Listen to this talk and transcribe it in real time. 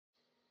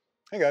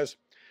Hey guys,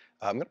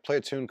 I'm going to play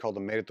a tune called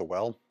the Maid at the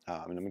Well, and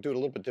I'm going to do it a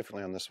little bit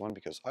differently on this one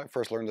because I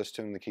first learned this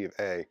tune in the key of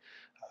A.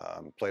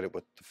 Played it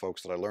with the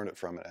folks that I learned it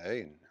from at A,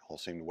 and it all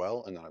seemed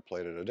well. And then I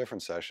played it at a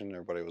different session.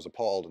 Everybody was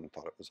appalled and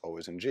thought it was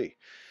always in G.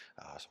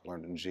 So I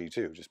learned it in G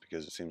too, just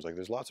because it seems like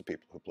there's lots of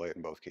people who play it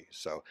in both keys.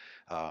 So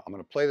I'm going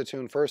to play the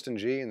tune first in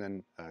G and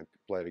then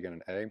play it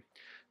again in A.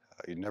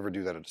 You'd never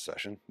do that at a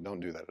session.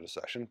 Don't do that at a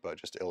session, but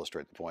just to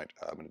illustrate the point,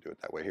 I'm going to do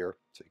it that way here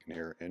so you can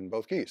hear in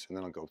both keys, and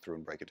then I'll go through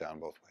and break it down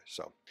both ways.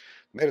 So,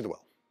 Maid at the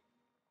Well.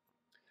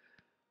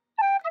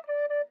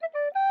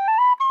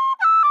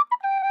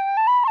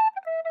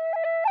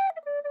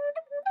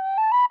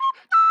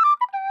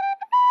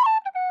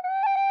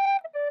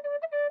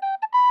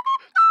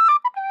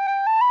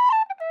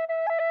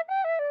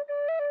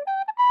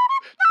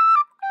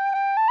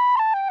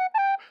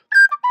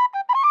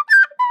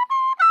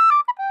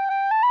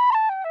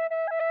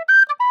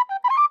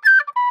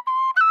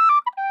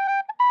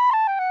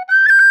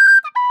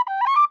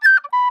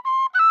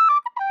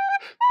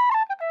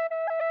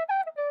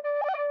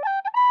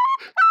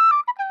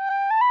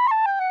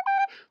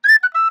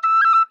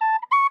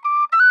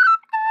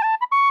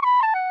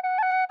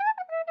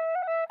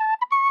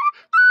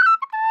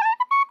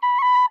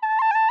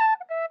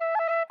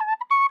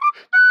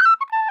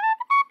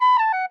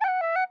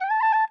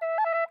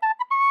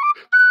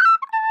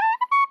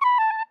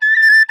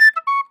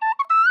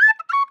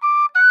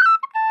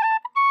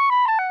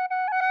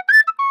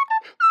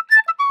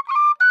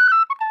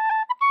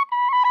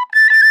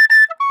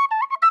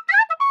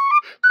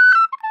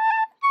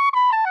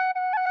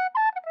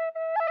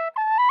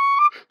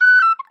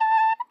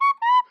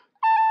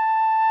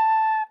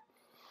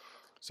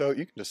 So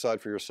you can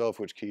decide for yourself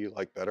which key you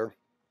like better,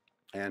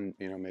 and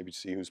maybe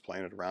see who's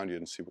playing it around you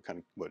and see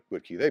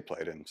what key they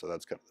played in. So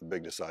that's kind of the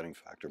big deciding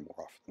factor more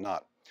often than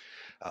not.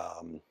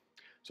 Um,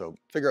 so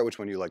figure out which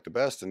one you like the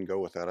best and go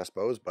with that, I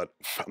suppose. But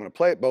I'm going to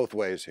play it both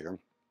ways here.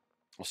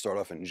 I'll start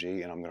off in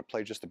G, and I'm going to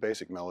play just a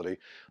basic melody.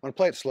 I'm going to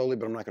play it slowly,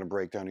 but I'm not going to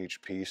break down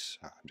each piece,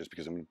 just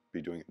because I'm going to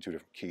be doing it in two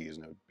different keys,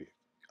 and it would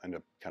end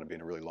up kind of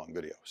being a really long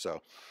video. So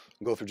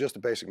I'll go through just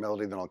the basic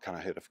melody, then I'll kind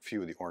of hit a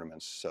few of the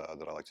ornaments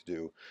that I like to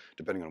do,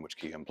 depending on which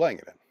key I'm playing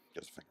it in,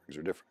 because the fingerings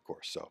are different, of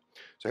course. So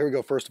here we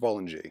go, first of all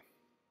in G.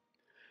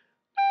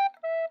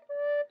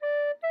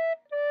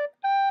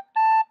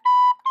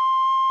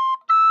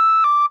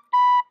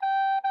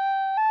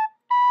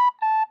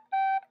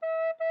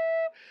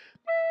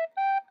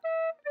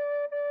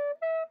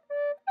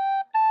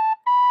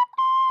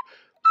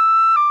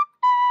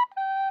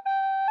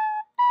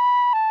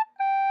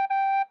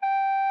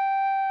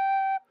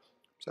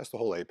 So that's the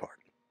whole A part.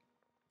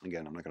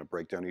 Again, I'm not going to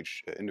break down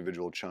each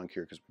individual chunk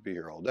here because we'd be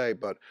here all day,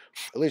 but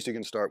at least you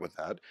can start with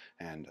that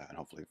and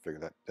hopefully figure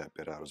that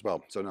bit out as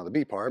well. So now the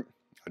B part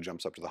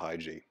jumps up to the high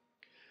G.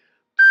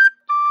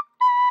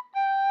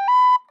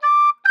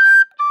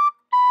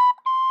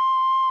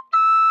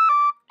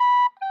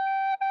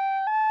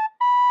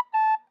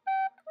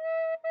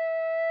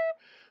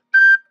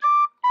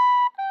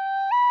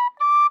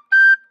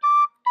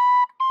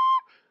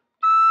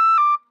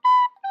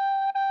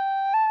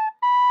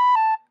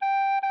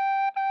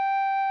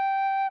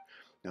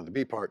 Now the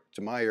B part,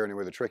 to my ear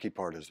anyway, the tricky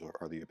part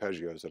are the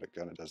arpeggios that it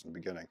kind of does in the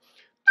beginning.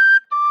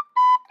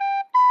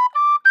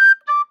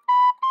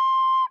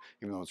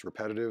 Even though it's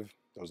repetitive,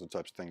 those are the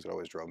types of things that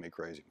always drove me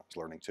crazy when I was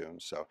learning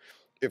tunes. So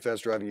if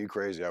that's driving you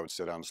crazy, I would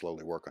sit down and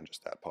slowly work on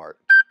just that part,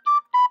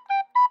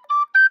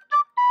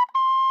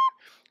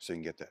 so you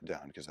can get that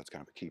down, because that's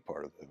kind of a key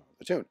part of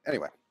the tune.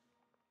 Anyway,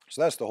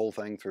 so that's the whole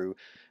thing through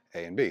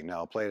A and B. Now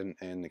I'll play it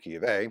in the key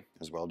of A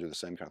as well, do the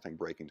same kind of thing,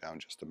 breaking down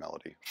just the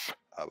melody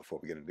before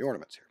we get into the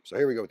ornaments here. So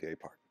here we go with the A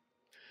part.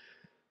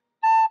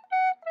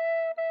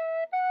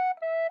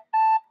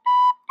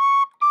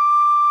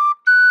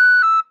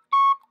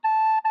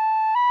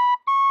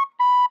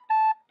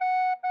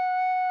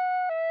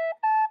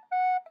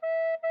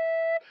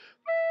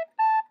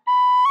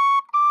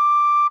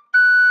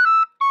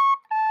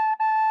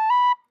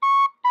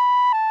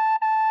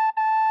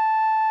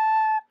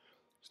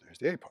 So there's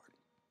the A part.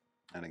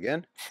 And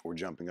again, we're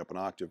jumping up an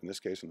octave, in this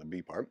case in the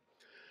B part.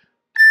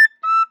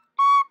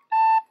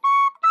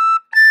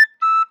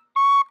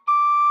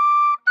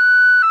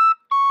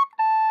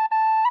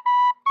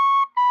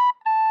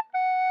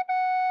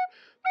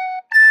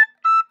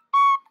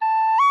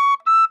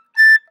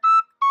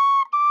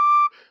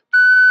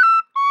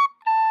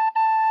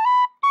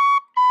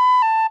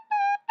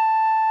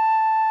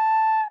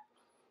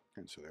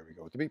 And so there we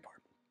go with the B part.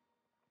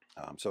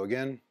 So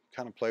again,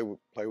 kind of play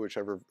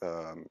whichever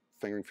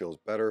fingering feels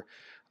better.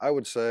 I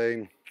would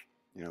say,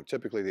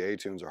 typically the A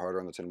tunes are harder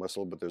on the tin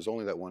whistle, but there's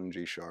only that one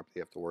G sharp that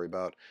you have to worry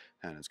about,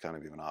 and it's kind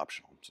of even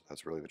optional. So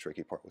that's really the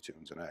tricky part with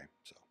tunes in A.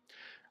 So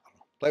I don't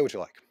know, play what you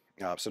like.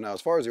 So now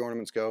as far as the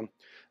ornaments go,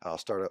 I'll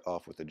start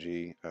off with the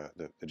G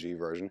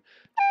version.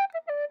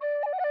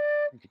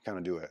 You can kind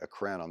of do a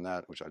cran on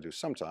that, which I do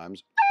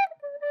sometimes.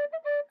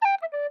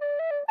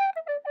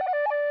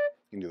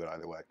 You can do it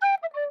either way.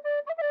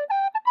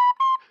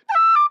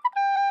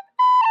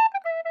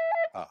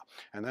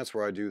 And that's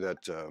where I do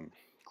that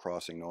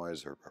crossing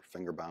noise or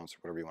finger bounce or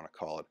whatever you want to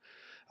call it.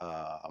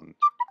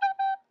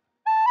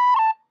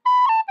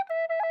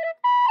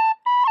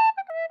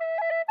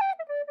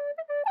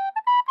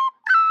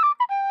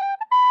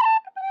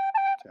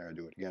 There, I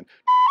do it again.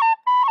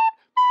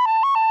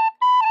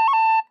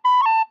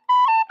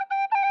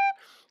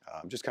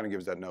 Just kind of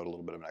gives that note a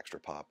little bit of an extra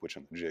pop, which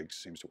on the jigs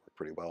seems to work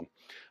pretty well.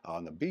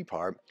 On the B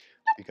part,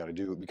 you got to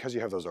do, because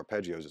you have those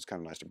arpeggios, it's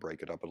kind of nice to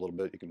break it up a little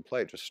bit. You can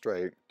play it just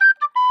straight,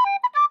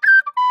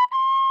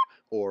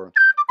 or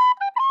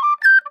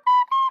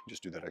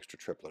just do that extra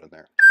triplet in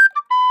there.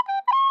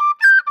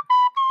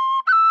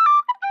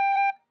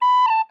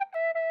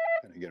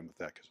 And again with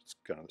that, because it's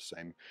kind of the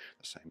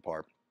same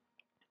part.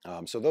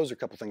 So those are a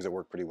couple things that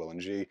work pretty well in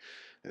G.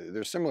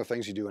 There's similar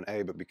things you do in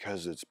A, but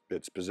because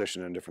it's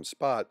positioned in a different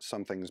spot,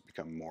 some things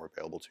become more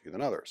available to you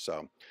than others.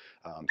 So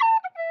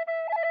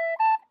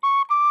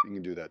you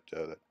can do that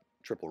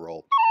triple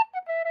roll.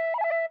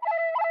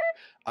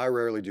 I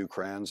rarely do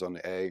crayons on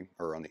the A,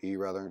 or on the E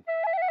rather.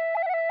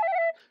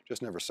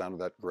 Just never sounded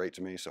that great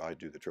to me, so I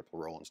do the triple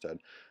roll instead.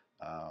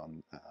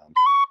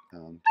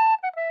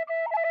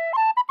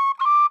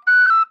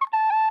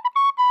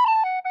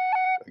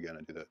 Again,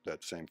 I do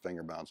that same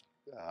finger bounce.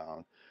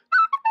 Something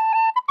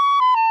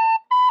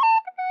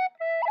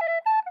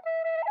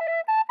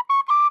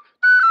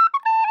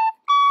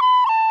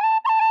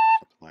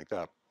like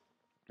that.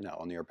 Now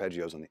on the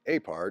arpeggios on the A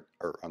part,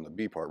 or on the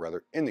B part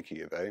rather, in the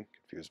key of A,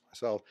 confused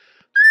myself.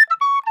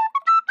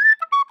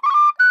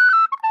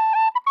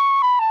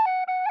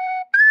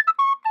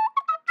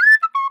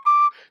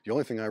 The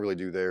only thing I really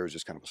do there is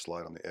just kind of a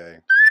slide on the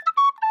A.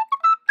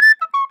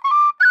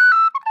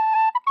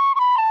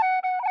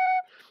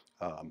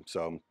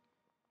 So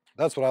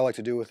that's what I like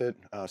to do with it.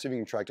 See if you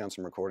can track down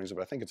some recordings of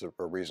it. I think it's a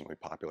reasonably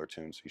popular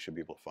tune, so you should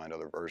be able to find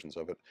other versions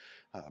of it,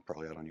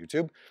 probably out on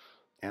YouTube.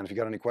 And if you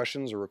got any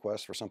questions or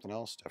requests for something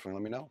else,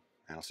 definitely let me know.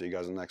 And I'll see you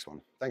guys in the next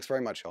one. Thanks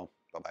very much, y'all.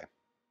 Bye-bye.